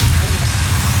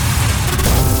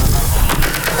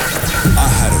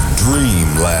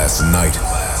dream last night.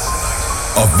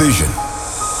 A vision.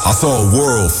 I saw a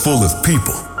world full of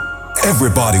people.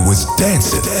 Everybody was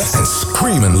dancing and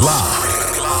screaming loud.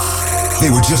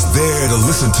 They were just there to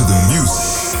listen to the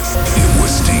music. It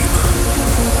was deep.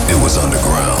 It was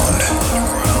underground.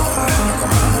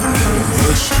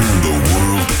 Let's turn the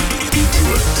world into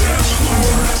a dance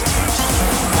floor.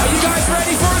 Are you guys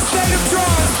ready for a state of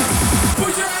trance?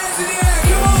 Put your hands in the air,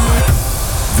 come on!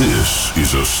 This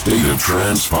is a State of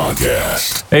Trance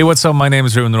podcast. Hey, what's up? My name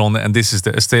is Ruben Ron, and this is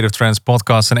the State of Trance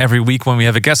podcast. And every week when we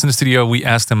have a guest in the studio, we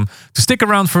ask them to stick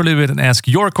around for a little bit and ask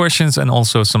your questions and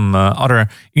also some other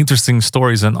interesting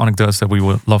stories and anecdotes that we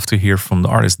would love to hear from the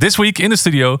artist. This week in the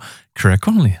studio, Craig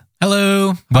Connolly.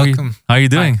 Hello, welcome. How are you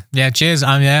doing? Hi. Yeah, cheers.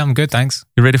 I'm good, thanks.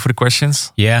 You ready for the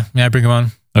questions? Yeah, bring them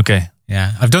on. Okay.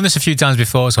 Yeah, I've done this a few times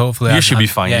before, so hopefully you should be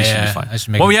fine. You should be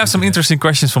fine. Well, we have some interesting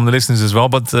questions from the listeners as well,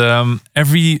 but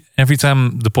every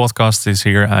time the podcast is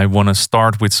here, I want to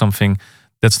start with something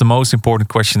that's the most important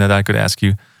question that I could ask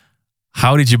you.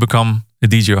 How did you become a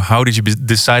DJ? How did you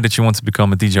decide that you want to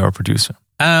become a DJ or producer?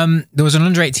 There was an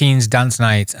under-18s dance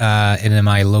night in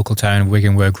my local town,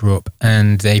 Wigan, where I grew up,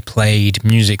 and they played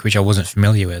music which I wasn't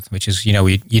familiar with, which is,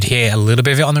 you'd hear a little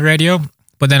bit of it on the radio.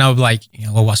 But then I would be like,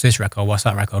 well, what's this record? What's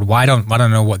that record? Why don't I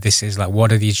know what this is? Like,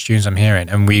 what are these tunes I'm hearing?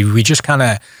 And we just kind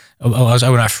of, I was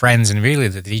with our friends and really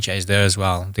the DJs there as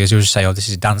well. They would just say, oh, this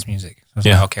is dance music. I was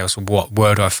like, okay, so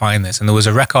where do I find this? And there was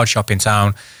a record shop in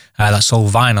town that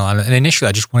sold vinyl. And initially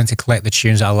I just wanted to collect the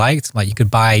tunes I liked. Like you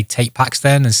could buy tape packs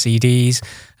then and CDs,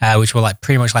 which were like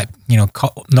pretty much like,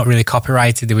 not really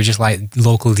copyrighted. They were just like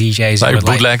local DJs. Like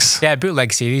bootlegs? Bootleg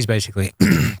CDs basically.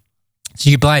 So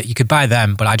you could buy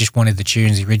them, but I just wanted the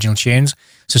tunes, the original tunes.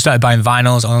 So I started buying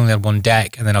vinyls. I only had one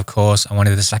deck, and then of course I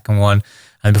wanted the second one.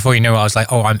 And before you know it, I was like,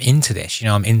 oh, I'm into this.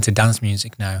 I'm into dance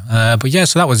music now. But yeah,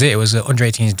 so that was it. It was an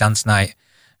under-18s dance night,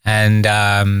 and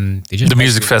they just the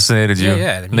music fascinated you.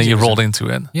 Yeah. And then you rolled into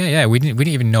it. Yeah. We didn't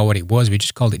even know what it was. We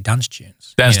just called it dance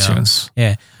tunes. Dance tunes.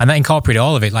 Yeah, and that incorporated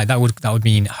all of it. Like that would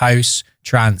mean house,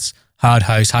 trance, hard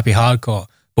house, happy hardcore.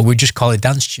 But we just call it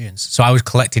dance tunes. So I was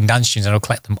collecting dance tunes and I would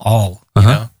collect them all, you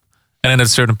know? And then at a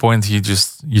certain point,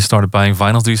 you started buying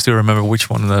vinyls. Do you still remember which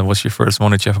one was your first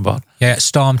one that you ever bought? Yeah,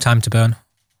 Storm, Time to Burn.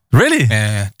 Really?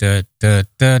 Yeah. That's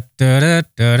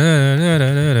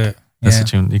the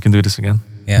tune. You can do this again.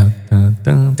 Yeah.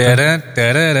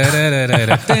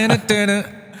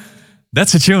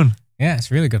 That's a tune. Yeah,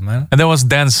 it's really good, man. And there was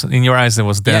dance in your eyes. There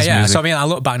was dance music. So I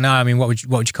look back now. What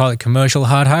would you call it? Commercial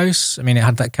hard house. It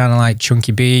had that kind of like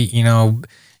chunky beat.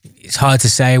 It's hard to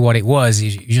say what it was.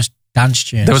 You just dance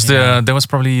tunes. There was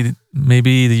probably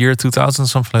maybe the year 2000,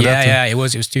 something like that. Yeah, it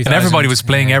was 2000. And everybody was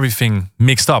playing everything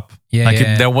mixed up.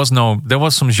 There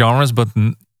was some genres, but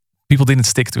people didn't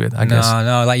stick to it, I guess.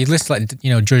 No, like you'd listen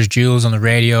to Judge Jules on the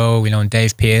radio, and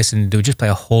Dave Pearce, and they would just play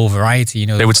a whole variety,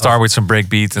 They would start with some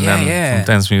breakbeat and then some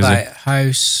dance music. Like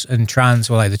house and trance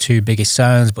were like the two biggest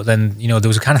sounds, but then, there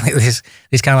was kind of like this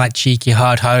kind of like cheeky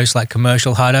hard house, like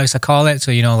commercial hard house, I call it.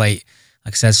 So, like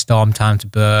I said, Storm, Time to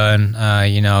Burn,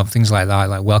 things like that,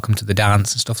 like Welcome to the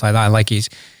Dance and stuff like that. Like he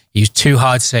was too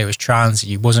hard to say it was trance.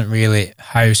 It wasn't really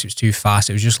house. It was too fast.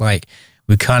 It was just like,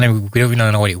 we don't even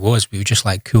know what it was. We were just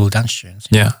like cool dance tunes.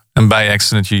 Yeah. And by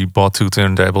accident, you bought two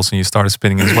turntables and you started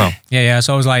spinning as well. Yeah.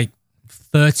 So I was like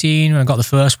 13 when I got the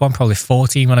first one, probably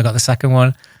 14 when I got the second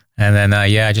one. And then,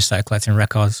 I just started collecting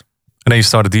records. And then you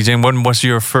started DJing. When was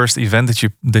your first event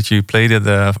that you played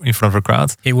at in front of a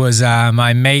crowd? It was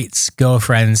my mate's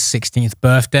girlfriend's 16th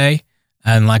birthday.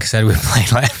 And like I said, we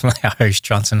played like house,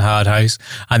 trance and hard house.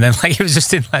 And then it was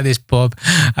just in like this pub.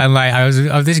 And like I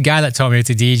was this guy that taught me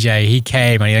to DJ, he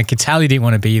came and I could tell he didn't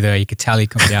want to be there. You could tell he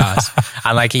couldn't be asked.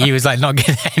 And like he was like not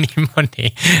getting any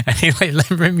money. And he let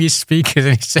me bring me speakers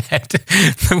and he said,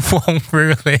 the one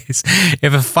rule is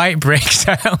if a fight breaks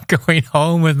out, I'm going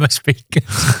home with my speakers.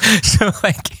 So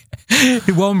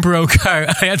one broke out.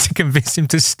 I had to convince him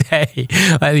to stay.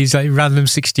 Like these random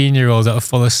 16-year-olds that are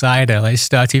full of cider,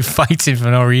 started fighting for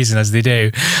no reason as they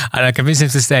do. And I convinced him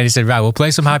to stay and he said, right, we'll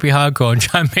play some happy hardcore and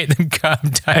try and make them calm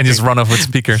down. And just run off with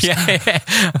speakers. Yeah.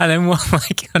 And then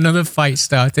another fight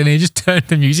started and he just turned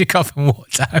the music off and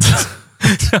walked out.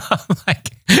 So I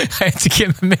had to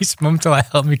get my mate's mum to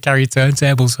help me carry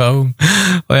turntables home.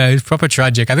 Well, yeah, it was proper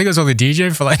tragic. I think I was only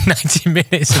DJing for 90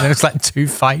 minutes and there was 2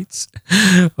 fights.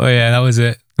 Oh yeah, that was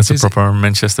it. That's a proper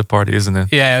Manchester party, isn't it?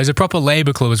 Yeah, it was a proper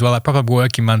labour club as well, like proper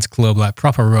working man's club, like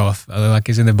proper rough. Like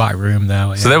it's in the back room now.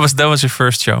 Yeah. So that was your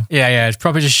first show? Yeah, it's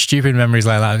probably just stupid memories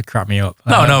like that crap me up.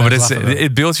 No, but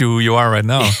it builds you who you are right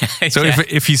now. So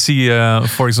if you see,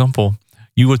 for example,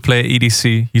 you would play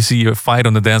EDC, you see a fight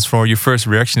on the dance floor, your first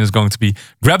reaction is going to be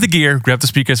grab the gear, grab the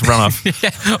speakers, run off.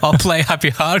 I'll play Happy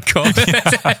Hardcore.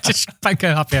 Just bank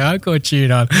a Happy Hardcore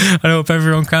tune on. I hope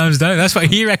everyone calms down. That's what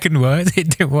he reckoned worked.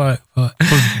 It didn't work. But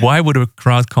why would a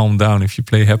crowd calm down if you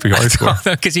play Happy Hardcore?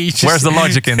 Because where's the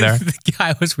logic in there? The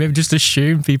guy was with him, just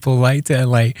assumed people liked it.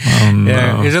 Like,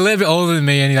 no. He was a little bit older than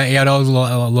me, and he had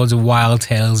loads of wild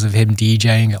tales of him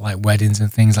DJing at like weddings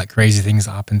and things, like crazy things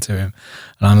that happened to him.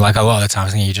 And I'm like, a lot of the time I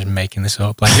think you're just making this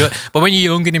up. Like, but when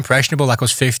you're young and impressionable, like I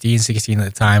was 15, 16 at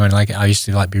the time, and like I used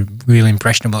to like be really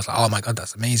impressionable. I was like, oh my God,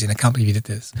 that's amazing. I can't believe you did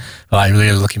this. But like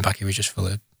really looking back, it was just full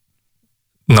of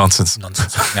nonsense. No,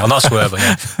 not swear, but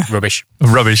yeah, rubbish.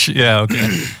 Rubbish. Yeah.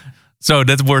 Okay. So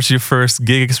that was your first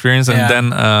gig experience, and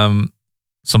then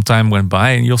some time went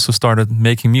by, and you also started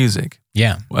making music.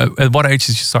 Yeah. At what age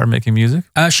did you start making music?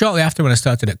 Shortly after, when I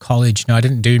started at college. No, I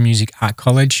didn't do music at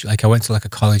college. Like I went to like a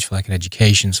college for like an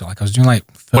education. So like I was doing like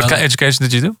what kind of education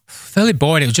did you do? Fairly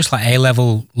boring. It was just like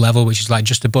A-level, which is like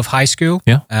just above high school.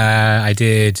 Yeah. I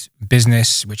did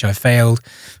business, which I failed.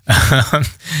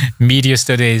 Media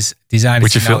studies, design,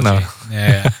 which you failed now.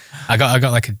 Yeah. I got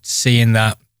like a C in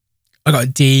that. I got a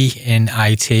D in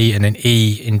IT and an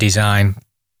E in design.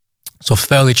 So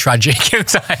fairly tragic at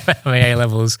the time at my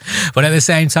A-levels. But at the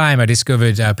same time, I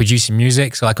discovered producing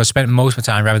music. So like I spent most of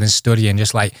my time rather than studying,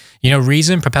 just like,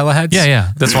 Reason, Propeller Heads?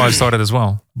 Yeah. That's why I started as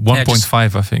well.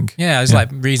 1.5, I think. Yeah, it was like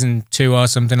Reason 2 or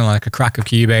something, and like a crack of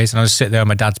Cubase. And I would sit there on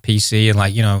my dad's PC and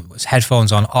like,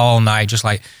 headphones on all night, just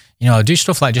like, do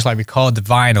stuff like just like record the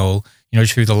vinyl,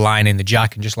 just through the line in the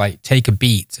jack and just like take a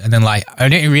beat. And then like, I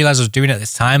didn't realize I was doing it at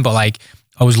this time, but like,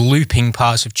 I was looping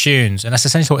parts of tunes, and that's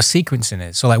essentially what sequencing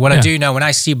is. So like what I do now, when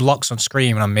I see blocks on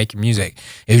screen when I'm making music,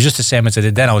 it was just the same as I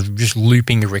did then. I was just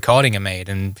looping the recording I made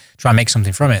and trying to make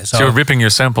something from it. So you're ripping your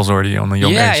samples already on the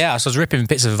young age? Yeah. So I was ripping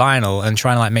bits of vinyl and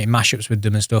trying to like make mashups with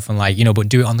them and stuff, and like, but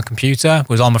do it on the computer.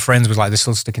 Because all my friends was like, they're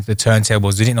still sticking to the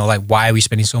turntables. They didn't know like, why are we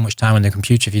spending so much time on the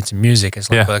computer if you're into music?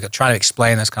 It's like, like trying to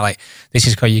explain that's kind of like, this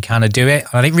is how you kind of do it.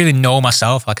 And I didn't really know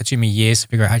myself. Like it took me years to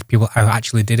figure out how I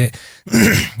actually did it,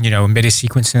 MIDI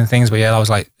sequencing and things. But yeah, that was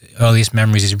like earliest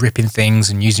memories is ripping things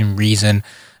and using Reason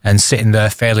and sitting there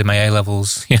failing my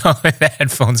A-levels, with the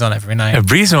headphones on every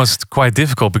night. Reason was quite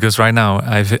difficult because right now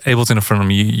I have Ableton in front of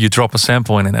me. You drop a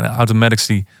sample in and it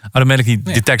automatically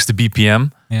detects the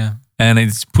BPM. Yeah. And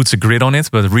it puts a grid on it,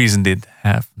 but Reason did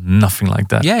have nothing like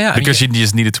that. Yeah. Because you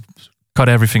just needed to cut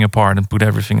everything apart and put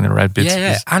everything in the right bits.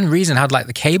 Yeah. And Reason had like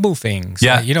the cable things.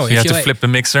 Yeah, like, so you had to flip the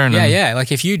mixer. And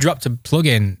like if you dropped a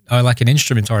plugin or like an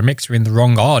instrument or a mixer in the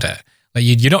wrong order, like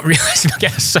you're not realizing you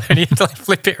get a sound, you have to like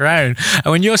flip it around.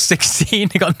 And when you're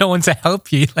 16, you got no one to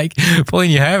help you, like pulling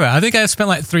your hair out. I think I spent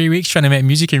like 3 weeks trying to make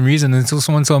music in Reason until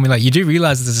someone told me like, you do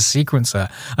realize there's a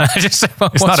sequencer. And I just said,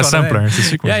 it's not a sampler, it's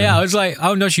a sequencer. Yeah. I was like,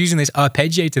 I'm not using this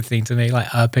arpeggiated thing to make like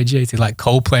arpeggiated like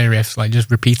Coldplay riffs, like just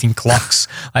repeating clocks,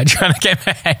 like trying to get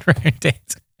my head around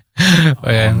it.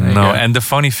 And the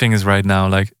funny thing is right now,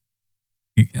 like,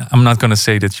 I'm not going to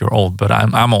say that you're old, but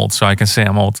I'm old, so I can say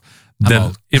I'm old.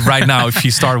 Right now, if you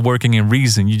start working in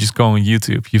Reason, you just go on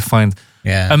YouTube, you find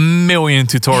a million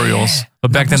tutorials.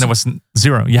 But back then there was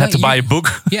zero. You had to buy a book.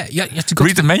 Yeah, you had to go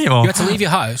read the manual. You had to leave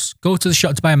your house, go to the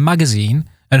shop to buy a magazine,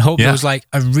 and hope there was like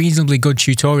a reasonably good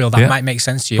tutorial that might make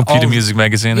sense to you. Computer music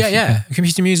magazine. Yeah.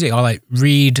 Computer music, or like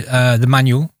read the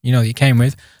manual, that you came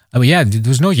with. But yeah, there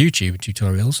was no YouTube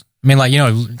tutorials. I mean, like,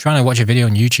 trying to watch a video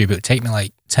on YouTube, it would take me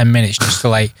like 10 minutes just to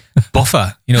like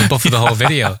buffer the whole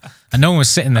video. And no one was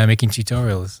sitting there making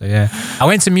tutorials. So yeah. I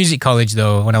went to music college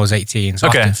though when I was 18. So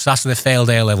after the failed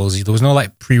A-levels, there was no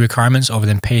like pre-requirements other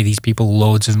than pay these people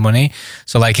loads of money.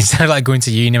 So like instead of like going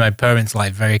to uni, my parents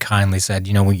like very kindly said,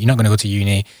 you're not going to go to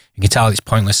uni. You can tell it's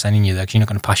pointless sending you there because you're not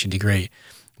going to pass your degree.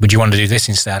 Would you want to do this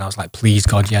instead? I was like, please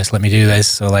God, yes, let me do this.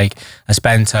 So like I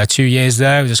spent 2 years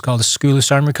there. It was just called the School of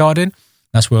Sound Recording.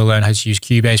 That's where I learned how to use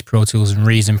Cubase, Pro Tools, and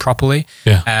Reason properly.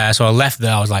 Yeah. So I left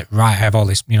there. I was like, right, I have all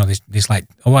this, this like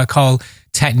what I call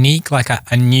technique. Like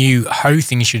I knew how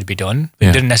things should be done.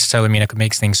 It didn't necessarily mean I could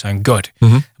make things sound good.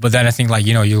 Mm-hmm. But then I think like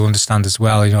you'll understand as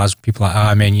well. As people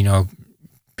like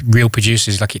real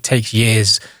producers, like it takes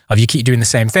years of you keep doing the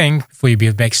same thing before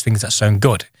you make things that sound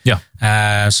good. Yeah.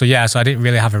 So I didn't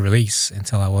really have a release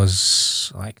until I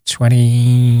was like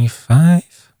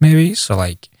 25, maybe. So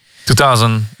like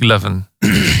 2011.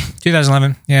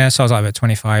 2011. Yeah. So I was like about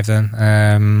 25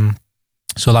 then.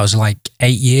 So that was like 8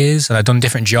 years, and I'd done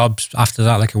different jobs after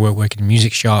that. Like I working in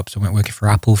music shops. I went working for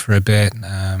Apple for a bit.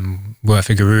 Worked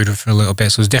for Garuda for a little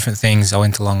bit. So there's different things I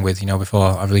went along with,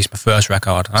 before I released my first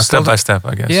record. Step by step,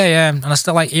 I guess. Yeah. And I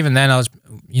still like, even then I was,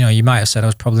 you might have said I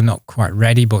was probably not quite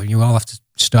ready, but you all have to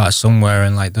start somewhere,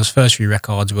 and like those first few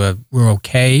records were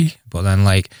okay, but then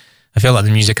like I feel like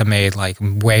the music I made like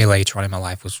way later on in my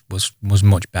life was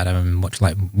much better and much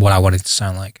like what I wanted to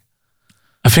sound like.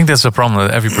 I think that's a problem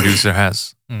that every producer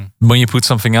has. When you put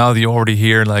something out, you already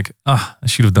hear like, I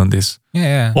should have done this.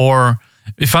 Yeah. Or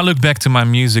if I look back to my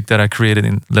music that I created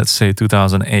in, let's say,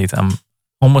 2008, I'm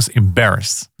almost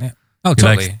embarrassed. Yeah. Oh,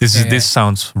 totally. Like, this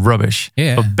sounds rubbish.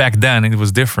 Yeah. But back then it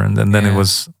was different, and then it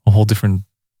was a whole different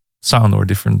sound or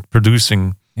different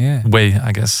producing way,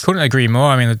 I guess. Couldn't agree more.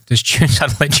 I mean, there's tunes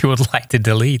I'd let you would like to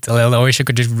delete. I wish I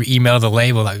could just email the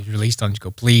label that was released on, just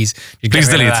go, please delete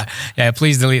that. Yeah,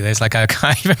 please delete this. Like, I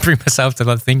can't even bring myself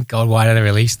to think, God, why did I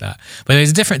release that? But it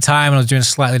was a different time, and I was doing a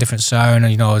slightly different sound,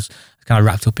 and, you know, I was kind of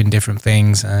wrapped up in different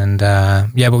things. And,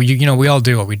 but you know, we all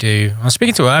do what we do. I was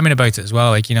speaking to Ermin about it as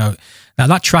well. Like, you know,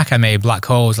 that track I made, Black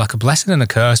Hole, was like a blessing and a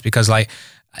curse, because, like,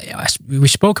 we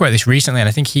spoke about this recently, and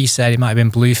I think he said it might have been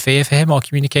Blue Fear for him, or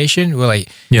Communication. We're like,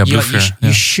 Blue Fear.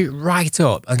 You shoot right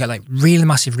up and get like really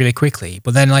massive really quickly,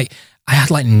 but then like I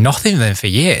had like nothing then for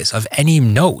years of any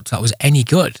note that was any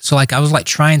good. So like I was like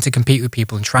trying to compete with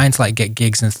people and trying to like get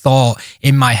gigs, and thought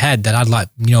in my head that I'd like,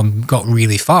 you know, got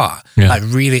really far, like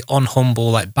really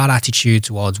unhumble, like bad attitude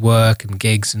towards work and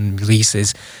gigs and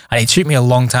releases. And it took me a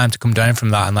long time to come down from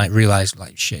that and like realize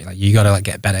like, shit, like you got to like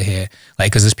get better here.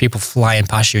 Like, cause there's people flying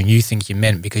past you and you think you're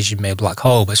mint because you've made Black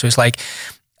Hole. But so it's like,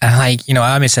 and like, you know,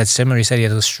 Armin said similar. He said he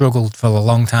had struggled for a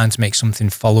long time to make something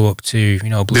follow up to, you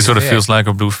know, Blue This Fear. sort of feels like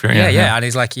a Blue Fear. Yeah. And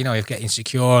he's like, you know, you get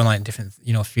insecure and like different,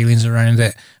 you know, feelings around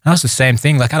it. And that's the same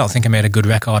thing. Like, I don't think I made a good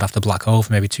record after Black Hole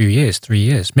for maybe 2 years, 3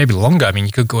 years, maybe longer. I mean,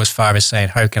 you could go as far as saying,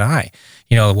 How Can I?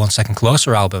 You know, the One Second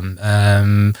Closer album.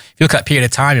 If you look at that period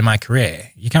of time in my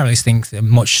career, you can't really think that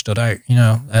much stood out, you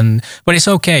know. But it's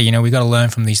okay, you know, we got to learn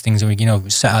from these things, and we, you know,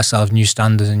 set ourselves new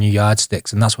standards and new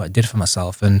yardsticks, and that's what I did for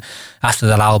myself. And after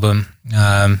that album,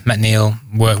 met Neil,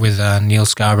 worked with Neil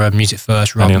Scarborough, Music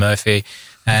First, Rob Murphy,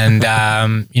 and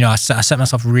you know, I set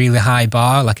myself a really high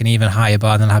bar, like an even higher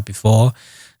bar than I had before.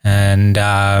 And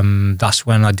that's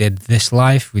when I did This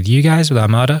Life with you guys, with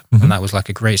Armada, and that was like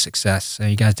a great success.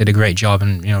 You guys did a great job,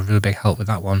 and, you know, really big help with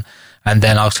that one. And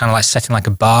then I was kind of like setting like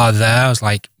a bar there. I was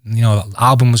like, you know, the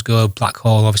album was good. Black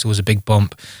Hole obviously was a big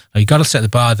bump. You got to set the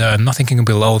bar there, and nothing can go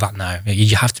below that now.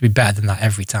 You have to be better than that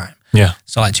every time. Yeah.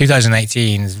 So like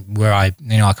 2018 is where I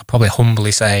could probably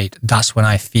humbly say that's when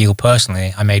I feel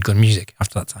personally I made good music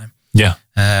after that time. Yeah.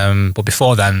 But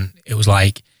before then, it was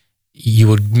like you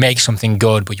would make something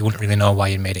good, but you wouldn't really know why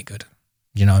you made it good.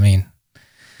 You know what I mean?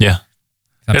 Yeah.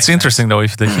 That's interesting though,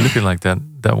 if you look at it like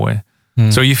that way.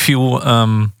 So you feel,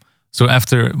 so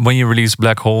after, when you release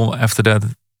Black Hole, after that,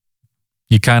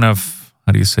 you kind of,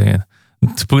 how do you say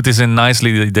it? To put this in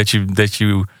nicely, that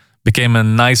you became a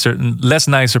less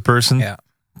nicer person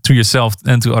to yourself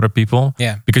and to other people.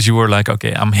 Yeah. Because you were like,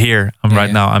 okay, I'm here.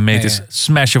 Right now. I made this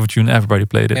smash of a tune. Everybody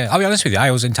played it. Yeah, I'll be honest with you.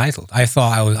 I was entitled. I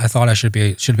thought I should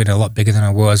have been a lot bigger than I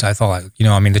was. I thought, like, you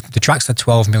know, I mean, the track's had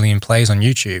 12 million plays on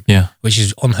YouTube. Yeah. Which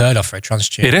is unheard of for a trance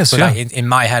tune. It is. But like, in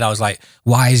my head, I was like,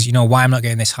 why am I not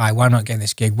getting this high? Why am I not getting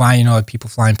this gig? Why, you know, are people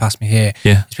flying past me here?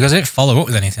 Yeah. It's because I didn't follow up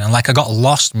with anything. And like, I got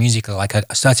lost musically. Like,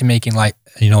 I started making like,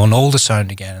 you know, an older sound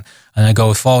again, and I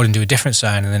go forward and do a different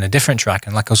sound, and then a different track,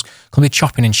 and like I was completely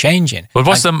chopping and changing. What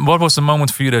was the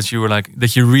moment for you that you were like,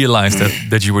 that you realized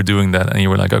that you were doing that, and you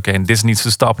were like, okay, and this needs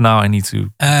to stop now. I need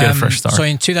to get a fresh start. So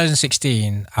in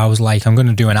 2016, I was like, I'm going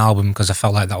to do an album, because I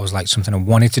felt like that was like something I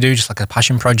wanted to do, just like a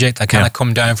passion project. I kind of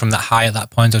come down from that high at that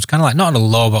point. I was kind of like not on a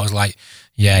low, but I was like,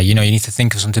 yeah, you know, you need to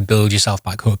think of something to build yourself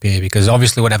back up here, because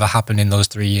obviously whatever happened in those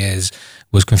 3 years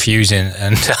was confusing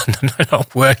and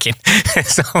not working.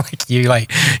 So like you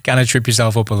like kind of trip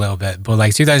yourself up a little bit. But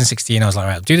like 2016, I was like,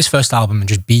 right, do this first album and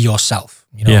just be yourself.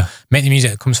 You know, make the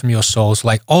music that comes from your soul. So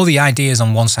like all the ideas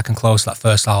on One Second Close, that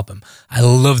first album, I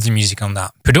love the music on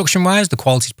that. Production wise, the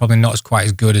quality is probably not quite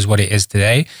as good as what it is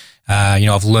today. You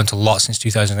know, I've learned a lot since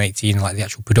 2018, like the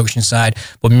actual production side.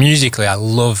 But musically, I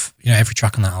love, you know, every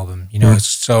track on that album. You know, it's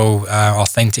so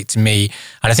authentic to me.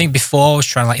 And I think before I was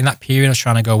trying, like in that period, I was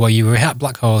trying to go, well, you were at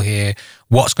Black Hole here.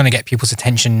 What's going to get people's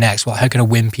attention next? How can I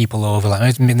win people over? Like,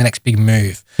 what's the next big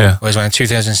move? Yeah. Whereas when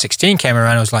 2016 came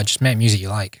around, I was like, just make music you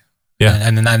like. Yeah.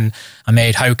 And then I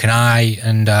made How Can I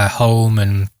and Home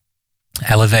and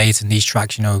Elevate, and these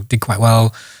tracks, you know, did quite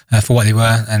well for what they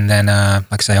were. And then,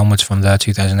 like I say, onwards from there,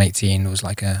 2018 was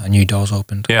like a new doors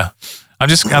opened. Yeah, I'm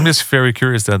just very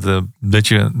curious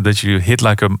that you hit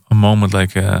like a moment,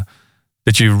 like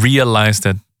that you realized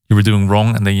that you were doing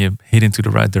wrong, and then you hit into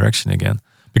the right direction again.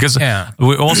 Because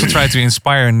we also try to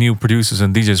inspire new producers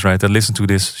and DJs, right, that listen to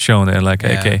this show, and they're like,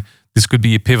 okay, this could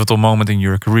be a pivotal moment in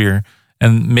your career,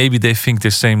 and maybe they think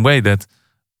the same way, that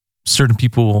certain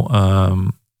people.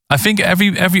 I think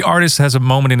every artist has a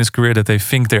moment in his career that they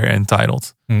think they're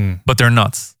entitled, but they're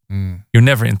not. You're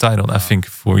never entitled. I think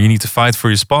you need to fight for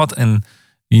your spot, and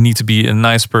you need to be a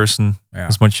nice person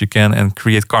as much as you can, and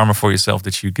create karma for yourself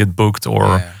that you get booked,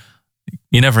 or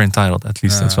you're never entitled. At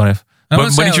least that's what I've.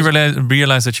 When did you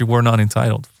realize that you were not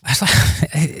entitled?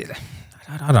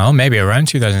 I don't know, maybe around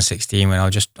 2016 when I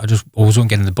just wasn't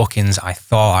getting the bookings I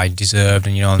thought I deserved,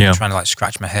 and and trying to like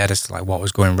scratch my head as to like what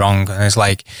was going wrong. And it's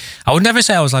like I would never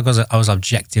say I was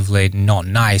objectively not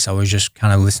nice. I was just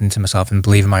kind of listening to myself and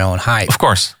believing my own hype. Of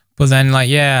course. But then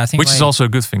I think which is also a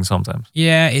good thing sometimes.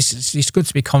 Yeah, it's good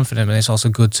to be confident, but it's also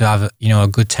good to have a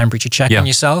good temperature check on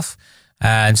yourself.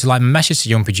 And so like my message to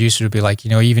young producers would be like,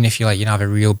 even if you have a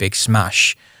real big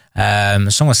smash.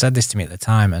 Someone said this to me at the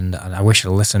time, and I wish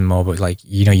I'd listened more, but like,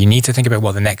 you need to think about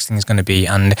what the next thing is going to be.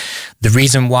 And the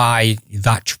reason why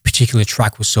that particular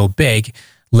track was so big,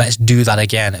 let's do that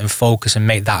again and focus and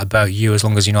make that about you, as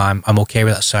long as, I'm okay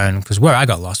with that sound. Because where I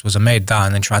got lost was I made that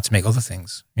and then tried to make other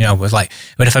things, it was like,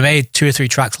 but if I made 2 or 3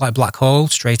 tracks like Black Hole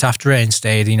straight after it and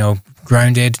stayed,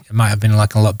 grounded, it might have been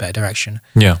like in a lot better direction.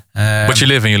 Yeah. But you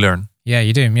live and you learn. Yeah,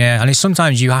 you do. Yeah. And it's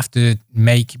sometimes you have to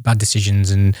make bad decisions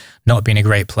and not be in a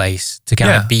great place to kind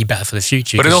of be better for the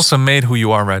future. But it also made who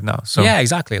you are right now. So yeah,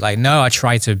 exactly. Like, no, I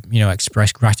try to,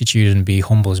 express gratitude and be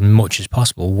humble as much as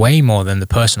possible, way more than the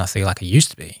person I feel like I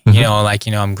used to be.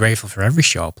 I'm grateful for every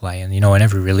show I play and, and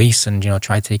every release, and,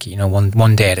 try to take it,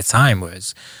 one day at a time.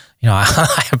 Whereas,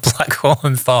 I had Black Hole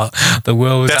and thought the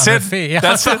world was at my feet.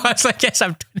 That's it. I was like, yes,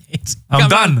 I've done it. I'm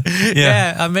done.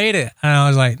 Yeah, I made it. And I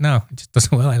was like, no, it just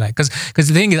doesn't work like that. Because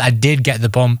the thing is, I did get the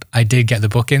bump. I did get the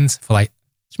bookings for like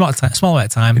small amount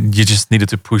of time. You just needed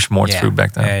to push more through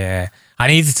back then. Yeah. I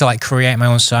needed to like create my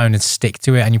own sound and stick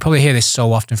to it. And you probably hear this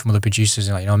so often from other producers,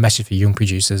 like, a message for young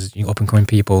producers, up and coming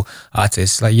people,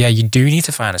 artists. Like, you do need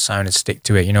to find a sound and stick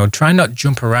to it. Try not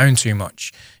jump around too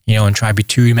much, and try to be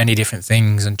too many different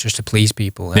things and just to please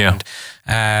people.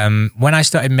 And when I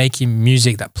started making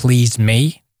music that pleased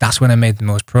me, that's when I made the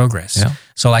most progress. Yeah.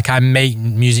 So like I make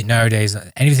music nowadays,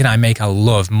 anything I make I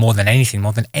love more than anything,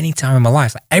 more than any time in my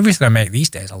life. Like everything I make these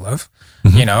days I love,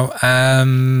 so,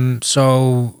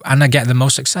 and I get the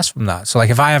most success from that. So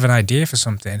like if I have an idea for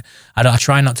something, I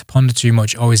try not to ponder too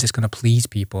much, is this going to please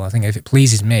people? I think if it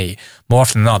pleases me, more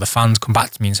often than not, the fans come back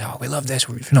to me and say, we love this,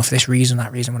 for this reason,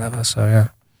 that reason, whatever. So yeah.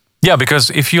 Yeah, because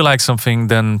if you like something,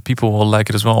 then people will like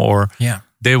it as well. Or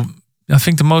I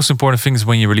think the most important thing is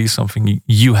when you release something,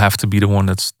 you have to be the one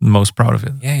that's most proud of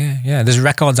it. Yeah. There's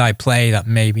records I play that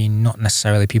maybe not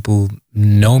necessarily people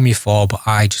know me for, but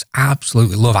I just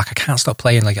absolutely love. Like I can't stop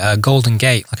playing like Golden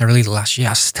Gate. Like I released it last year.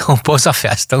 I still buzz off it.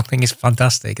 I still think it's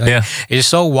fantastic. Like, it's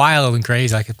so wild and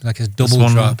crazy. Like a double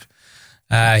drop.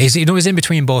 It was in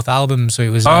between both albums, so it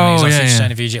was on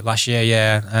Sound of Egypt last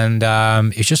year, and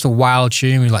it's just a wild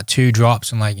tune with like 2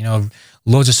 drops and like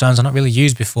loads of sounds I've not really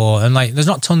used before, and like there's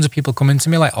not tons of people coming to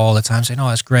me like all the time saying,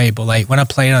 that's great, but like when I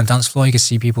play it on a dance floor, you can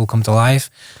see people come to life,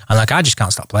 and like I just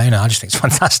can't stop playing it. I just think it's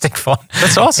fantastic fun.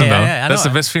 That's awesome though. That's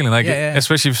the best feeling. Like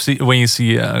especially when you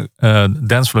see a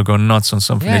dance floor go nuts on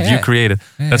something that you created.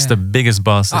 That's the biggest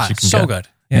buzz that you can get. So good.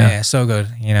 Yeah, so good.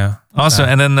 Awesome.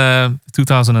 And then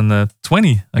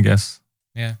 2020, I guess.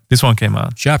 Yeah. This one came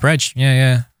out. Sharp Edge.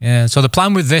 Yeah. So the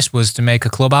plan with this was to make a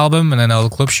club album and then all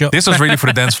the club shut. This was really for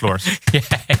the dance floors.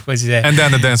 It was. And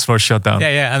then the dance floor shut down.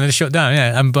 Yeah. And then it shut down.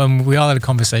 Yeah. And we all had a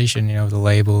conversation, with the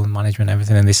label and management and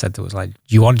everything. And they said to us, like,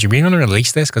 do you really want to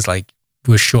release this? Because like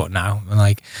we're shut now. And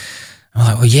like, I'm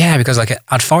like, well, yeah, because like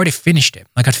I'd already finished it.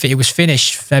 Like it was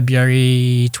finished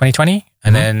February 2020,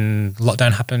 and then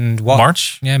lockdown happened.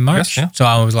 March? Yeah, March. Yes, yeah. So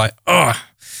I was like,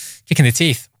 kicking the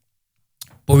teeth.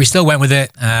 But we still went with it,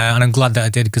 and I'm glad that I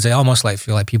did, because I almost like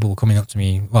feel like people were coming up to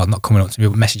me. Well, not coming up to me,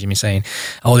 but messaging me saying,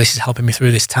 this is helping me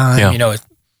through this time. Yeah.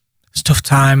 It's a tough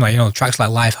time. Like tracks like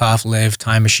Life Half Lived,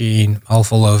 Time Machine, All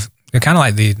Full of. They're kind of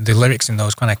like the lyrics in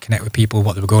those kind of connect with people,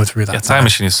 what they were going through that time. Time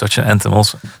Machine is such an anthem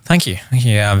also. Thank you.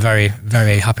 Yeah, I'm very,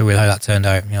 very happy with how that turned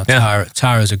out.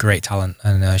 Tara's a great talent,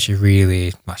 and she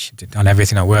really, she did on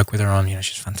everything I work with her on.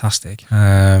 She's fantastic.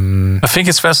 I think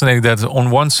it's fascinating that on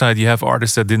one side you have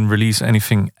artists that didn't release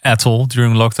anything at all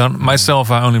during lockdown. Myself,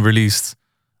 I only released,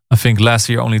 I think last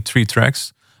year, only 3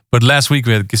 tracks. But last week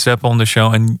we had Giuseppe on the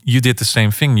show, and you did the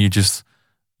same thing. You just...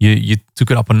 You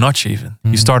took it up a notch even.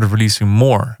 You started releasing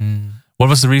more. What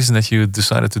was the reason that you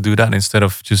decided to do that instead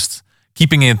of just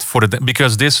keeping it for the...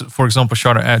 Because this, for example,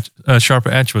 Sharper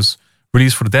Edge was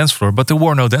released for the dance floor, but there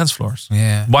were no dance floors.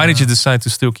 Yeah. Why did you decide to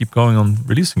still keep going on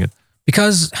releasing it?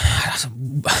 Because,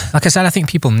 like I said, I think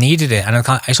people needed it, and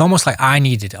it's almost like I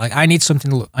needed it. Like I needed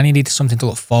something to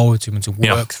look forward to and to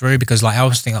work through. Because like I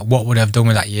was thinking, like, what would I have done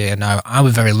with that year? Now I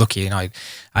was very lucky, and I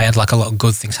had like a lot of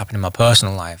good things happen in my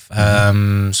personal life.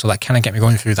 So like kind of get me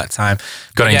going through that time.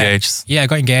 Got engaged. Yeah,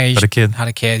 got engaged. Had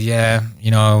a kid. Yeah,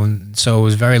 so I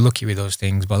was very lucky with those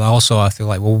things. But also I feel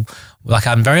like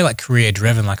I'm very like career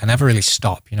driven. Like I never really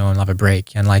stop, and have a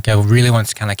break. And like I really want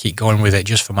to kind of keep going with it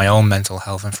just for my own mental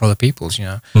health and for other people's.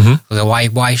 So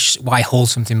why hold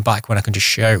something back when I can just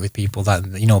share it with people that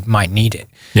might need it?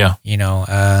 Yeah.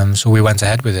 So we went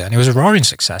ahead with it, and it was a roaring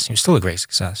success. It was still a great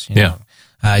success.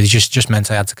 It just meant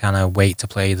I had to kind of wait to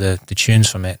play the tunes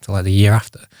from it till like the year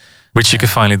after, which you can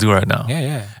finally do right now.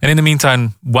 Yeah. And in the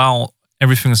meantime, while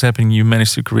everything was happening, you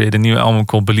managed to create a new album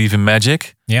called Believe in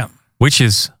Magic. Yeah. Which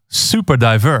is super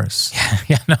diverse.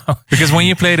 Yeah, no. Because when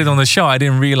you played it on the show, I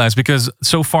didn't realize, because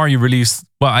so far you released,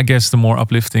 well, I guess the more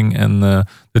uplifting and the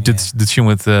tune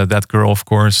with That Girl, of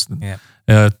course. Yeah.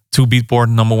 2 Beatport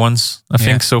number ones, I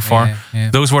think, so far.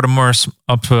 Yeah. Those were the more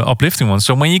uplifting ones.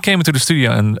 So when you came into the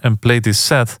studio and played this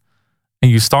set, and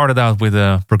you started out with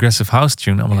a progressive house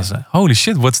tune, I'm gonna say, holy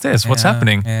shit, what's this? What's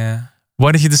happening? Yeah.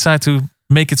 Why did you decide to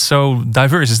make it so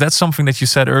diverse? Is that something that you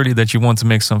said earlier, that you want to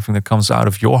make something that comes out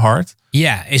of your heart?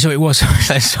 Yeah, so it was.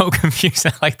 I was so confused.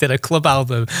 I did a club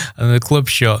album and the club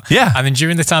shut. Yeah. And then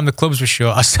during the time the clubs were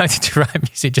shut, I started to write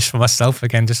music just for myself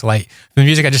again, just like the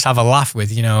music I just have a laugh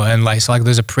with, and like, so like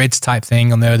there's a Prids type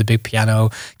thing on there, the big piano,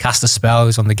 Cast a Spell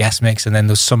is on the guest mix, and then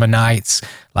those Summer Nights,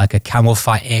 like a Camel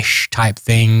Fight-ish type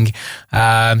thing.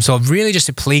 So really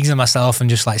just pleasing myself and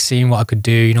just like seeing what I could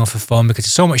do, for fun, because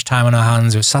there's so much time on our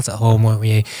hands. We were sat at home, weren't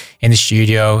we, in the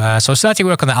studio. So I started to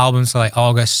work on the album so like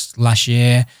August last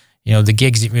year. The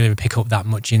gigs didn't really pick up that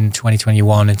much in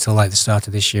 2021 until like the start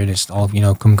of this year, and it's all,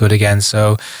 come good again.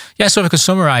 So yeah, so if I could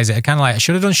summarize it, I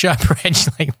should have done Sharper Edge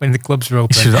like when the clubs were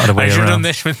open. I should have done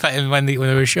this when they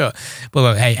were shut. But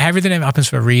look, hey, everything happens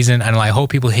for a reason, and like, I hope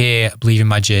people here believe in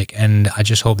magic, and I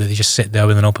just hope that they just sit there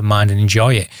with an open mind and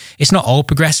enjoy it. It's not all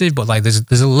progressive, but like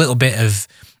there's a little bit of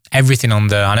everything on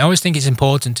there, and I always think it's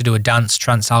important to do a dance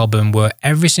trance album where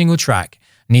every single track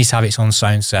needs to have its own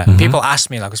sound set. Mm-hmm. People ask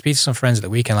me, like I speak to some friends at the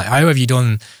weekend, like, how have you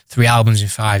done 3 albums in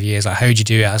 5 years? Like, how'd you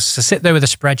do it? I sit there with a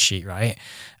spreadsheet, right?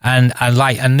 And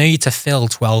I need to fill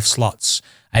 12 slots.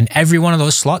 And every one of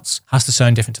those slots has to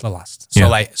sound different to the last.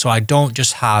 So so I don't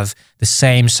just have the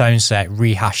same sound set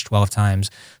rehashed 12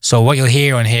 times. So what you'll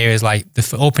hear on here is like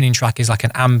the opening track is like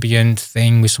an ambient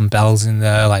thing with some bells in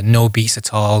there, like no beats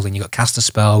at all. And you got Cast a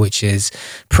Spell, which is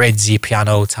Pridsy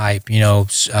piano type,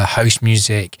 house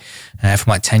music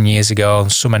from like 10 years ago.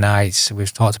 Summer Nights,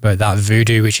 we've talked about that.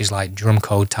 Voodoo, which is like drum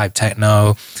code type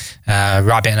techno.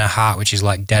 Rabbit in a Hat, which is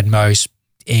like Dead Mouse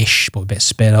ish, but a bit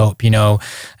spit up, and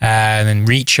then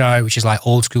Reach Out, which is like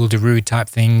old school Darude type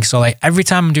thing. So like every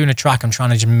time I'm doing a track, I'm trying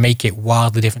to just make it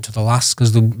wildly different to the last,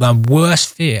 because the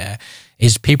worst fear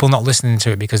is people not listening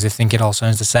to it because they think it all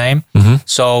sounds the same. Mm-hmm.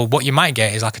 So what you might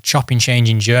get is like a chopping,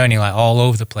 changing journey, like all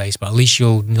over the place, but at least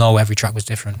you'll know every track was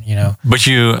different, But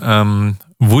you,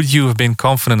 would you have been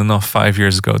confident enough 5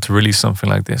 years ago to release something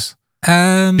like this?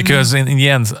 Because in the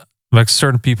end, like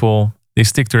certain people, they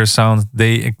stick to their sound.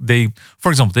 They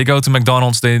for example, they go to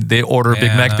McDonald's, they order a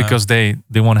Big Mac because they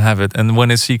want to have it. And when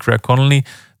they see Craig Connelly,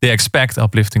 they expect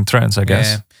uplifting trance, I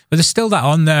guess. Yeah. But there's still that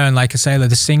on there, and like I say, like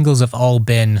the singles have all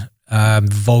been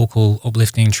vocal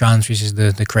uplifting trance, which is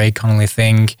the Craig Connelly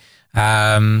thing.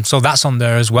 So that's on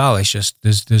there as well. It's just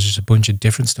there's just a bunch of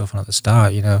different stuff on at the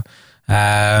start,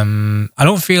 I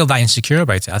don't feel that insecure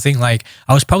about it. I think like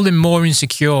I was probably more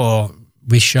insecure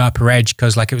with Sharper Edge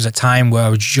because like it was a time where I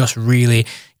was just really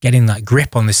getting that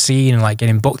grip on the scene and like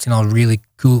getting booked in all really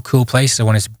cool places I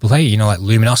wanted to play, like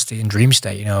Luminosity and Dream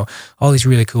State, all these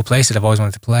really cool places I've always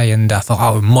wanted to play. And I thought,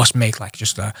 I must make like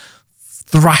just a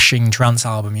thrashing trance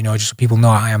album, just so people know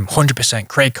I am 100%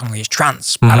 Craig Connelly is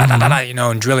trance,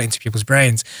 and drill it into people's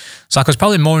brains. So I was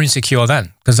probably more insecure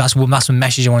then because that's the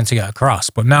message I wanted to get across.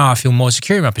 But now I feel more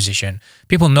secure in my position.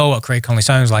 People know what Craig Connelly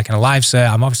sounds like in a live set.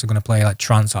 I'm obviously going to play like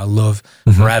trance that I love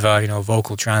forever,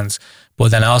 vocal trance.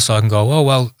 But then also I can go, oh,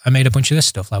 well, I made a bunch of this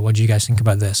stuff. Like, what do you guys think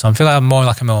about this? So I feel like I'm more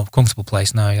like a more comfortable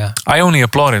place now, yeah. I only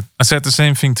applaud it. I said the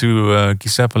same thing to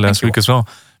Giuseppe last week as well,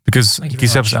 because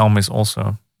Giuseppe's album is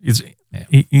also...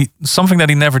 He, something that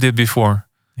he never did before.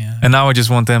 Yeah. And now I just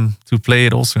want them to play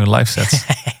it also in live sets.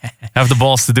 Have the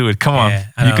balls to do it. Come on,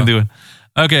 you can do it.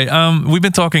 Okay, we've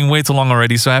been talking way too long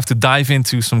already, so I have to dive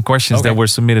into some questions that were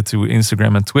submitted to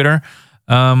Instagram and Twitter.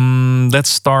 Let's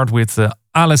start with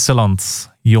Ale Seland.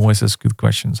 He always has good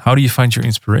questions. How do you find your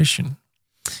inspiration?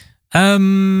 I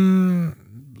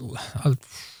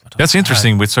That's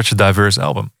interesting with such a diverse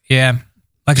album. Yeah.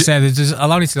 Like I said, there's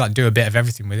allowed me to like do a bit of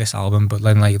everything with this album, but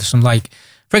then like there's some like,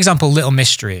 for example, Little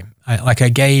Mystery. I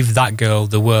gave that girl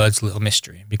the words Little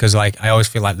Mystery because like I always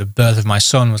feel like the birth of my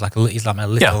son was like he's like my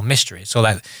little mystery. So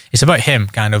like it's about him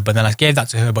kind of, but then I gave that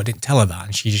to her but didn't tell her that,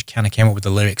 and she just kind of came up with the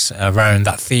lyrics around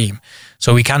that theme.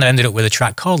 So we kind of ended up with a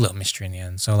track called Little Mystery in the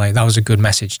end. So like that was a good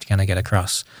message to kind of get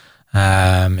across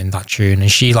in that tune, and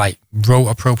she like wrote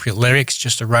appropriate lyrics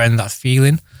just around that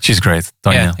feeling. She's great,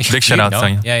 Tanya. Big shout out,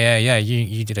 Tanya. Yeah.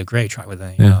 You did a great track with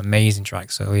her. You know, amazing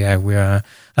track. So yeah, we're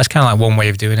that's kind of like one way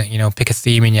of doing it. You know, pick a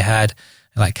theme in your head.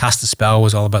 Like Cast a Spell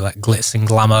was all about like glitz and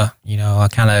glamour. You know, I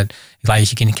kind of like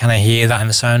you can kind of hear that in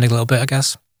the sound a little bit, I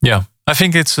guess. Yeah, I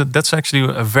think that's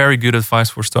actually a very good advice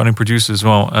for starting producers as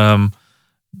well.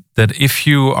 That if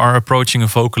you are approaching a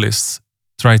vocalist,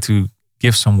 try to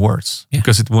give some words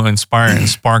because it will inspire and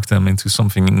spark them into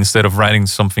something instead of writing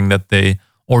something that they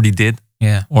already did.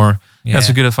 Yeah. That's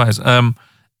a good advice.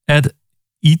 Ed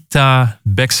Ita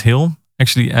Bexhill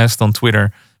actually asked on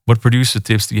Twitter, what producer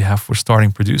tips do you have for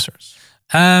starting producers?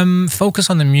 Focus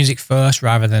on the music first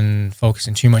rather than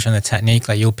focusing too much on the technique.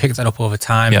 Like you'll pick that up over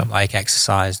time, like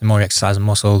exercise. The more you exercise the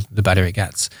muscle, the better it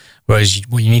gets. Whereas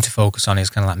what you need to focus on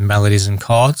is kind of like melodies and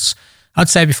chords. I'd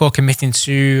say before committing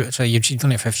to, so you've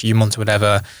done it for a few months or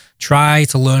whatever, try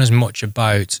to learn as much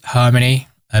about harmony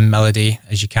and melody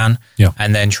as you can. Yeah.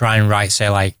 And then try and write, say,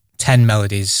 like 10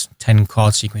 melodies, 10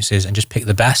 chord sequences, and just pick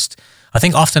the best. I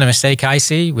think often a mistake I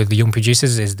see with the young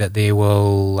producers is that they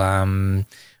will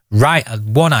write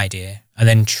one idea and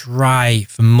then try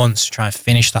for months to try and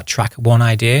finish that track at one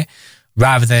idea.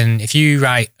 Rather than if you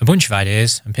write a bunch of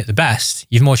ideas and pick the best,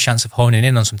 you've more chance of honing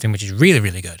in on something which is really,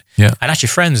 really good. Yeah. And ask your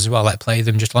friends as well, like play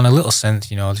them just on a little synth,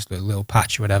 you know, just a little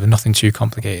patch or whatever, nothing too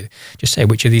complicated. Just say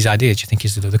which of these ideas you think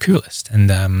is the coolest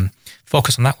and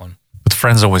focus on that one. But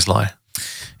friends always lie.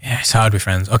 Yeah, it's hard with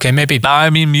friends. Okay, maybe. I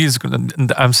mean, music,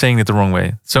 I'm saying it the wrong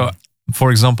way. So,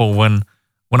 for example, when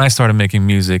I started making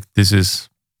music, this is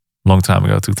a long time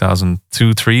ago, 2002,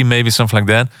 2003, maybe something like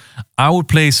that. I would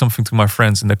play something to my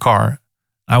friends in the car.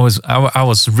 I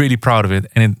was really proud of it,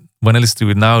 and when I listen to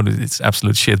it now, it's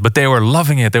absolute shit. But they were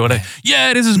loving it. They were like,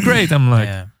 "Yeah, this is great." I'm like,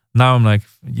 now I'm like,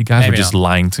 you guys are just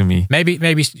lying to me.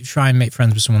 Maybe try and make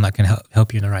friends with someone that can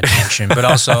help you in the right direction. But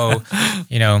also,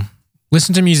 you know,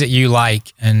 listen to music you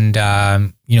like, and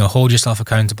you know, hold yourself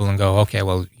accountable and go, okay,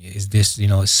 well, is this, you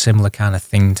know, a similar kind of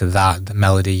thing to that? The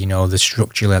melody, you know, the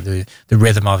structure, the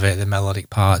rhythm of it, the melodic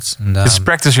parts, and just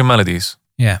practice your melodies.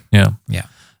 Yeah.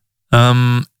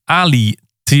 Ali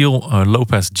Teal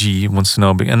Lopez G wants to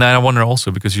know, and I wonder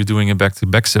also because you're doing a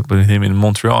back-to-back set with him in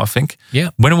Montreal, I think.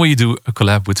 Yeah. When will you do a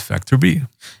collab with Factor B?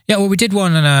 Yeah, well, we did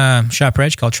one on Sharper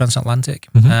Edge called Transatlantic.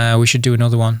 Mm-hmm. We should do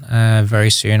another one very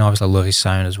soon. Obviously, I love his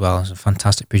sound as well. He's a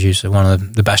fantastic producer, one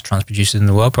of the best trance producers in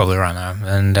the world probably right now.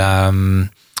 And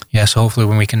yeah, so hopefully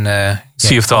when we can...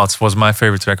 Sea of Thoughts was my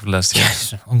favorite track of last year.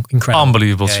 Yes, incredible.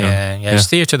 Unbelievable tune. Yeah. His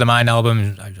Theatre of the Mind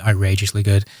album is outrageously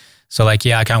good. So like,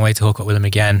 yeah, I can't wait to hook up with him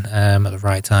again at the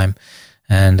right time.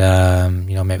 And,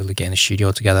 you know, maybe we'll get in the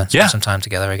studio together. Spend some time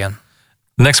together again.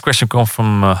 Next question comes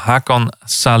from Hakan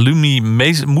Salumi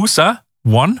Musa.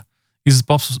 Is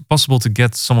it possible to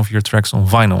get some of your tracks on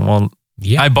vinyl? Well,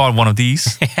 I bought one of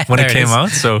these when it came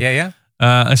out. So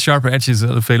a Sharper Edge is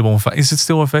available on vinyl. Is it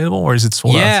still available or is it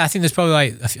sold out? Yeah, I think there's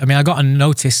probably I got a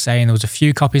notice saying there was a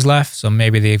few copies left. So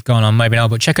maybe they've gone on, maybe not.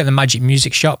 But check out the Magic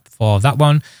Music Shop for that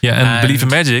one. Yeah, and Believe in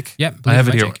Magic. Yeah, I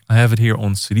have it here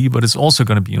on CD, but it's also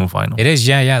going to be on vinyl. It is,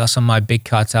 yeah. That's on my big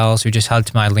cartels who just head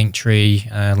to my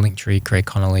Linktree, Craig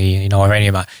Connolly, you know, or any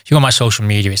of that. If you go on my social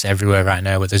media, it's everywhere right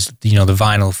now. But there's, you know, the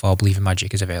vinyl for Believe in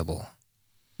Magic is available.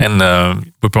 And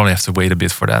we'll probably have to wait a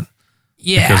bit for that.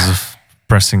 Yeah. Because of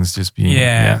pressings just being...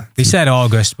 Yeah. They said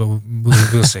August, but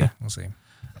we'll see. We'll see.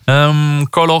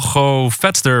 Kologo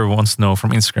Vetster wants to know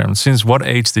from Instagram, since what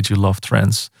age did you love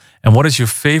trance? And what is your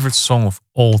favorite song of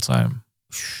all time?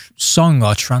 Song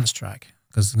or trance track?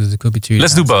 Because it could be two.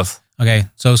 Let's do both. Okay,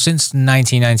 so since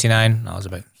 1999, I was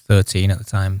about 13 at the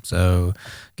time, so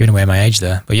giving away my age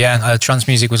there. But yeah, trance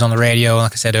music was on the radio,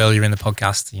 like I said earlier in the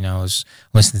podcast. You know, I was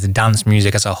listening to dance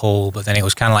music as a whole, but then it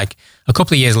was kind of like a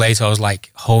couple of years later, I was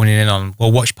like honing in on,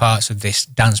 well, which parts of this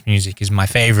dance music is my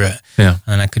favorite? Yeah.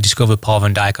 And I could discover Paul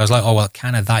Van Dyk. I was like, oh, well,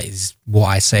 kind of that is what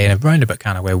I say in a roundabout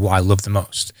kind of way, what I love the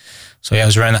most. So yeah, it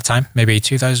was around that time, maybe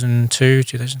 2002,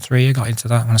 2003, I got into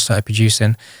that when I started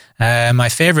producing. My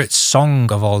favorite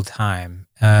song of all time,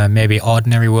 maybe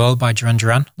Ordinary World by Duran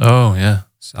Duran. Oh, yeah.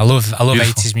 So I love Beautiful.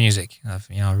 80s music.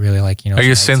 I really like, you know. Are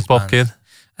you a synth pop kid?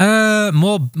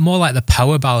 More like the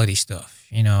power ballady stuff.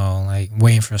 you know, like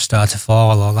Waiting for a Star to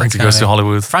Fall or that Frankie kind Oh, Goes of to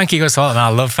Hollywood. Frankie Goes to Hollywood. Man, I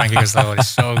love Frankie Goes to Hollywood. It's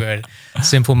so good.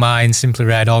 Simple Minds, Simply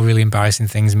Red, all really embarrassing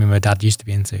things me and my dad used to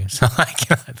be into. So like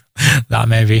that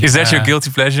maybe. Is that your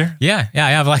guilty pleasure? Yeah.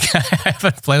 I have I have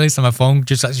a playlist on my phone.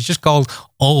 It's just called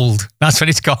Old. That's what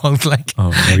it's called. Like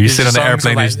Oh, you sit on the songs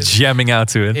airplane, are just jamming out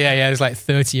to it. Yeah. There's like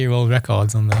 30-year-old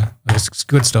records on there. It's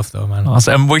good stuff though, man.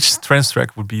 Awesome. And which trance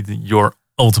track would be your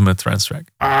ultimate trance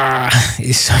track?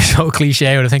 It's so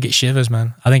cliche, but I think it's Shivers,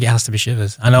 man. I think it has to be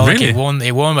Shivers. I know Really? like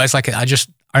it won, but it's like I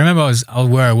remember I was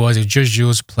where I was. It was Judge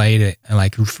Jules played it, and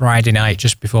like Friday night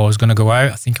just before I was gonna go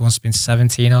out. I think it must have been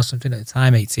 17 or something at the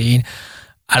time, 18.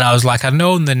 And I was like, I'd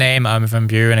known the name Armin van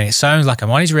Buuren, and it sounds like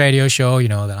I'm on his radio show, you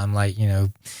know, that I'm like, you know,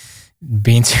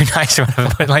 being too nice or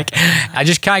whatever. But like, I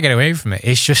just can't get away from it.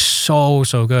 It's just so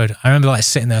good. I remember like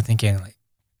sitting there thinking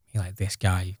like this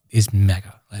guy is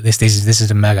mega. Like this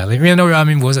is a mega. Like, even though who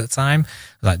Armin was at the time,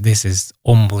 like this is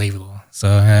unbelievable.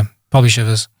 So probably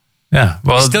Shivers. Yeah.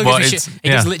 Well, It still gives me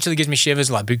yeah. just literally gives me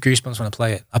shivers, like goosebumps when I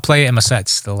play it. I play it in my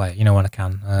sets still, like, you know, when I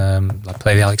can. I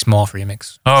play the Alex Morph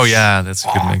remix. Oh yeah, that's a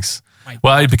good mix.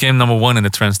 Well, it became number 1 in the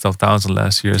Trance Top 1000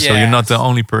 last year, so Yeah. you're not the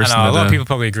only I person. know, a that, lot of people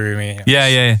probably agree with me.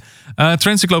 Yeah.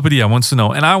 Transcyclopedia wants to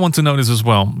know, and I want to know this as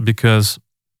well, because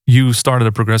you started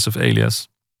a progressive alias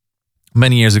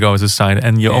many years ago as a side,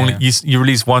 and you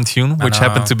released one tune, which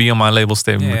happened to be on my label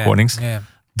Statement Recordings. Yeah.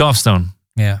 Dovestone.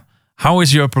 Yeah. How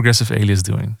is your progressive alias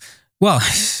doing? Well,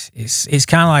 it's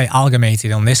kind of like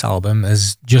amalgamated on this album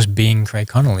as just being Craig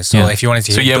Connolly. So if you wanted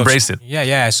to, so you embraced it.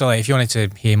 Yeah. So if you wanted to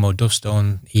hear more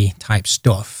Dovestone-y type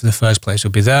stuff, the first place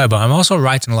would be there. But I'm also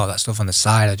writing a lot of that stuff on the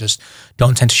side. I just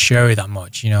don't tend to share it that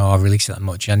much, you know, or release it that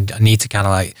much. And I need to kind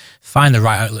of like find the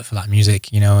right outlet for that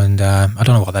music, you know. And I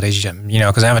don't know what that is yet, you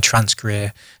know, because I have a trance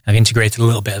career. I've integrated a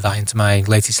little bit of that into my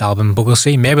latest album, but we'll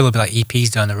see. Maybe there'll be like EPs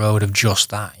down the road of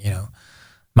just that, you know.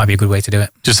 Might be a good way to do it.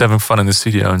 Just having fun in the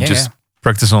studio and just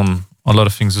practice on a lot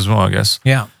of things as well, I guess.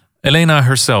 Yeah. Elena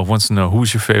herself wants to know,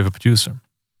 who's your favorite producer?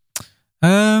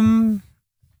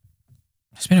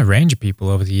 There's been a range of people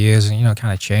over the years, and you know, it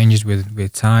kind of changes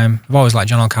with time. I've always liked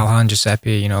John O'Callaghan,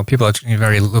 Giuseppe. You know, people are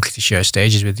very lucky to share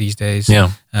stages with these days.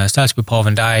 Yeah. Started with Paul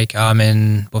van Dyk,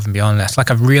 Armin, Above and Beyond. It's like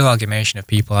a real amalgamation of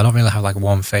people. I don't really have like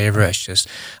one favorite. It's just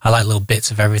I like little bits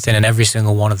of everything, and every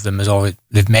single one of them has always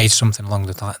they've made something along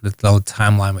the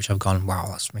timeline which I've gone, wow,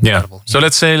 that's incredible. So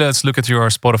let's look at your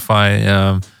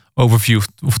Spotify overview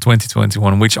of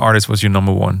 2021. Which artist was your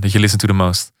number 1 that you listened to the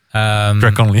most?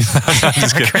 Craig Connolly.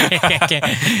 Just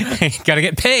kidding. Gotta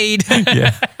get paid.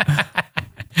 Yeah.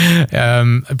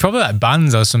 Probably like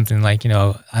bands or something, like, you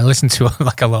know, I listen to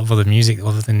like a lot of other music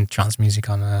other than trance music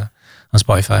on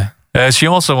Spotify. She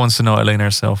also wants to know, Elena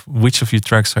herself, which of your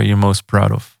tracks are you most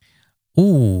proud of?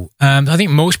 Ooh, I think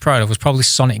most proud of was probably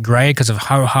Sonic Grey because of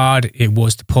how hard it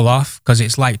was to pull off. Because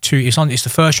it's like it's the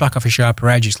first track off a Sharper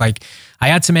Edge. It's like I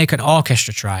had to make an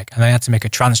orchestra track and then I had to make a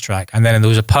trance track, and then there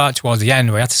was a part towards the end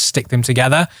where I had to stick them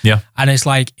together. Yeah, and it's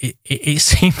like it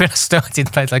seemed when I started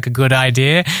like a good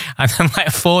idea, and then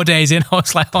like 4 days in, I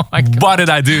was like, oh my god, what did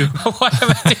I do? Why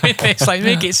am I doing this? Like,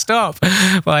 make it stop.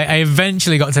 But I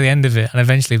eventually got to the end of it, and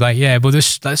eventually but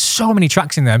there's so many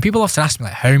tracks in there, and people often ask me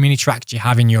like, how many tracks do you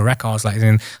have in your records, like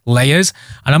in layers?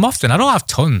 And I don't have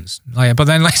tons, like, but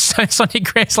then like Sonic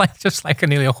Grey's like just like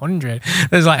nearly 100.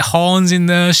 There's like horns in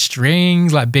there, strings,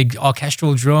 like big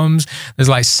orchestral drums. There's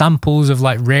like samples of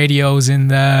like radios in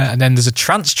there, and then there's a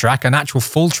trance track, an actual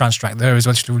full trance track there as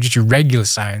well, just your regular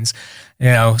sounds. You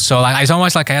know, so like it's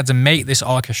almost like I had to make this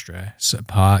orchestra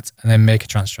part and then make a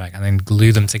trance track and then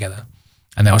glue them together,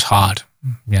 and that was hard.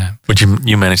 Yeah, but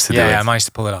you managed to do it. Yeah, I managed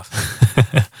to pull it off.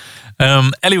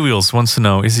 Ellie Wheels wants to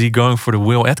know: is he going for the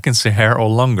Will Atkinson hair or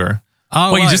longer?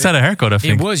 Oh, well, you just had a haircut, I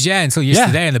think. It was, until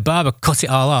yesterday, and the barber cut it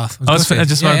all off.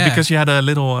 Because you had a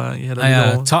little,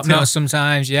 top note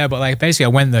sometimes, but like basically I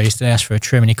went there yesterday, asked for a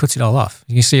trim, and he cut it all off.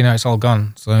 You can see now it's all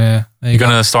gone. So yeah, you're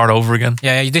gonna start over again.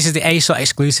 Yeah, this is the ASOT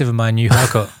exclusive of my new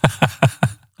haircut.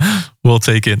 We'll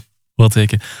take it. We're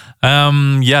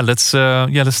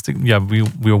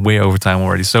way over time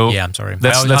already. So yeah, I'm sorry.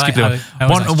 Let's keep going.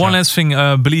 One last thing.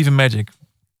 Believe in Magic.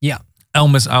 Yeah,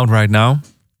 album is out right now.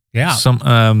 Yeah, some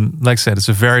like I said, it's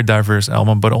a very diverse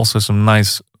album, but also some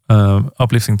nice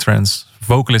uplifting trends,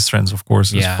 vocalist trends, of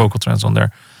course. There's vocal trends on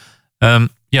there.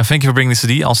 Thank you for bringing this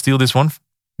CD. I'll steal this one.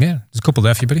 Yeah, there's a couple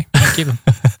there for you, buddy. Keep them.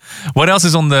 What else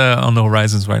is on the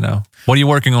horizons right now? What are you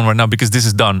working on right now? Because this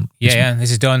is done. Yeah,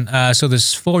 this is done. So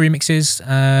there's 4 remixes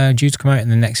due to come out in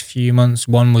the next few months.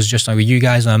 One was just with you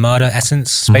guys on Armada,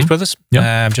 Essence, Space Brothers.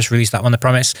 I've just released that one, The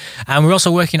Promise. And we're also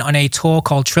working on a tour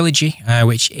called Trilogy,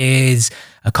 which is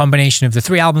a combination of the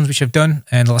 3 albums which I've done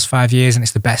in the last 5 years, and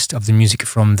it's the best of the music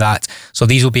from that. So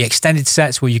these will be extended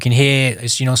sets where you can hear,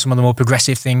 some of the more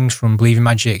progressive things from Believing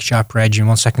Magic, Sharper Edge, and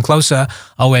 1 Second Closer,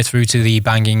 all the way through to the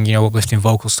banging, uplifting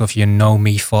vocal stuff you know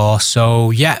me for.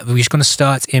 So yeah, we're just going to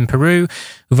start in Peru.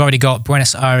 We've already got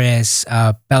Buenos Aires,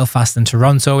 Belfast, and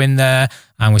Toronto in there.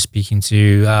 And we're speaking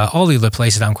to all the other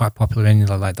places that I'm quite popular in,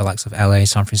 like the likes of LA,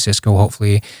 San Francisco,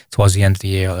 hopefully towards the end of the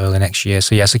year or early next year.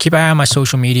 So so keep an eye on my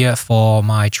social media for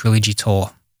my trilogy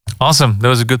tour. Awesome. That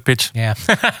was a good pitch. Yeah.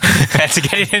 Had to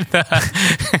get it in there.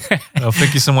 Well,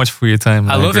 thank you so much for your time.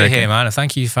 I love Greg. it here, man.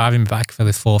 Thank you for having me back for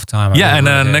the 4th time.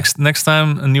 Next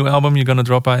time, a new album you're going to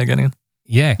drop by again?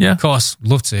 Yeah, of course.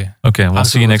 Love to. Okay, we'll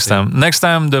see you next time. Next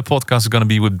time, the podcast is going to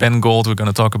be with Ben Gold. We're going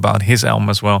to talk about his album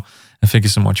as well. And thank you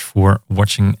so much for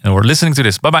watching or listening to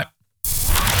this. Bye-bye.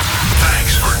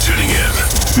 Thanks for tuning in.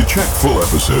 To check full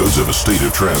episodes of A State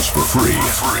of Trance for free,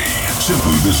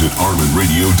 simply visit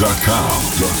ArminRadio.com.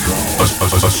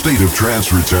 A State of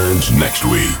Trance returns next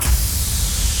week.